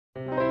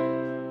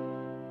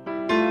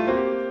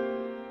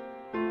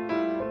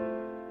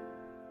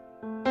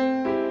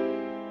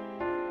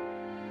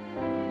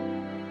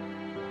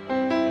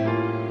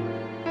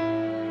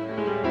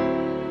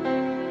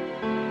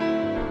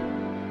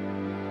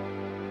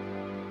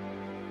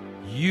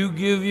You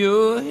give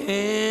your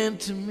hand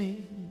to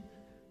me,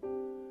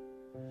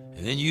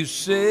 and then you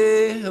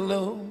say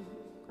hello,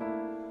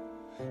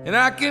 and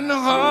I can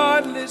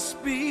hardly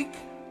speak.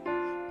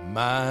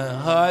 My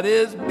heart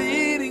is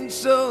beating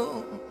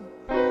so,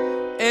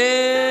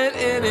 and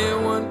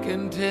anyone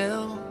can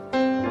tell.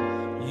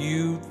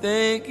 You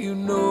think you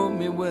know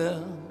me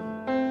well,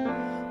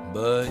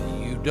 but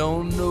you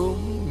don't know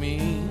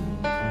me.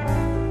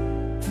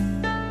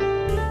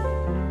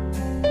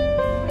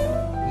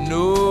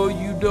 No,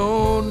 you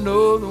don't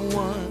know the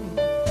one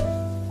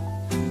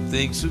who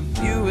thinks of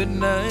you at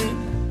night,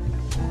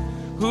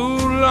 who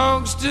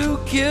longs to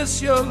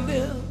kiss your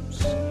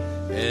lips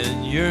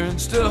and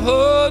yearns to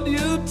hold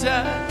you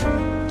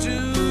tight.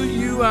 To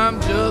you I'm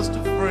just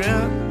a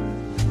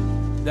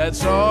friend,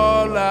 that's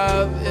all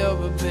I've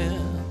ever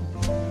been.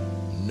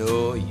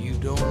 No, you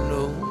don't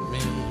know me.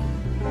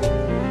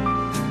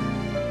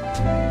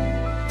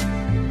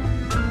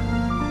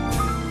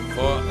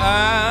 For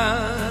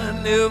I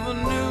never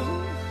knew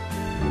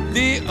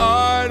the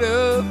art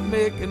of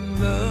making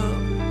love,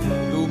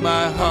 though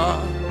my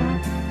heart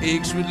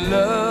aches with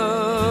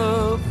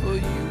love for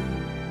you.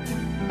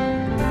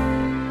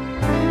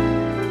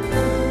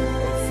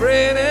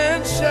 Afraid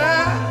and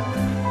shy,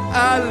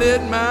 I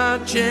let my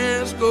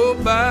chance go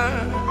by,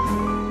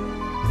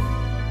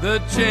 the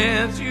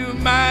chance you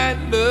might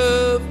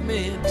love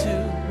me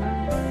too.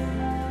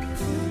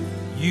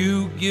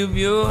 You give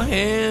your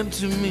hand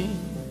to me,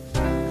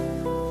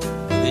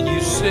 then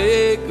you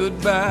say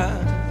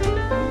goodbye.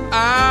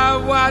 I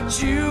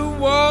watch you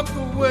walk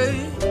away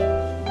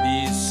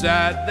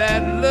beside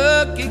that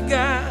lucky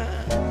guy.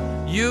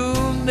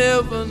 You'll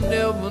never,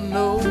 never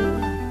know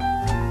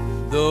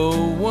the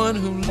one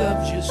who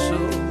loves you so.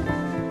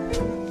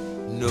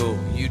 No,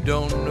 you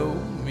don't know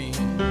me.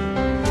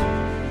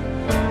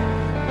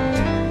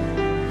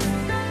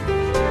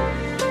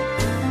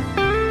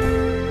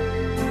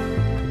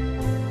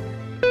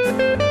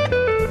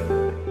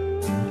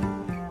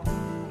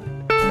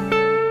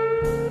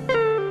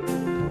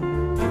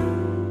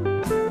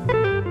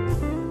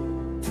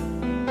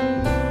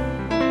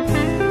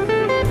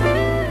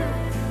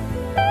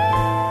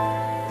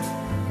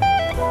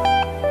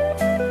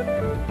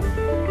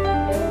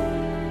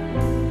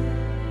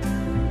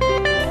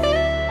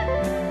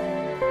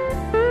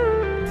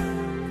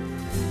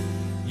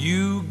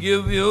 You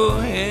give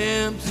your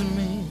hand to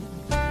me,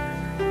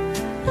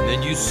 and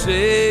then you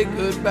say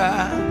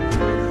goodbye.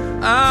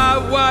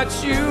 I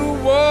watch you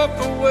walk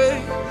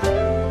away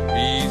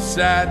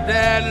beside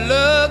that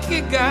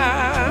lucky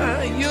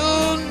guy.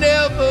 You'll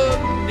never,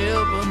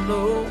 never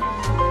know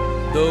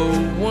the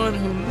one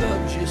who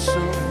loves you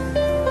so.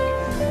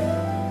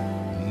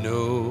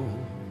 No,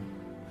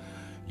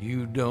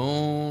 you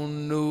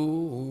don't know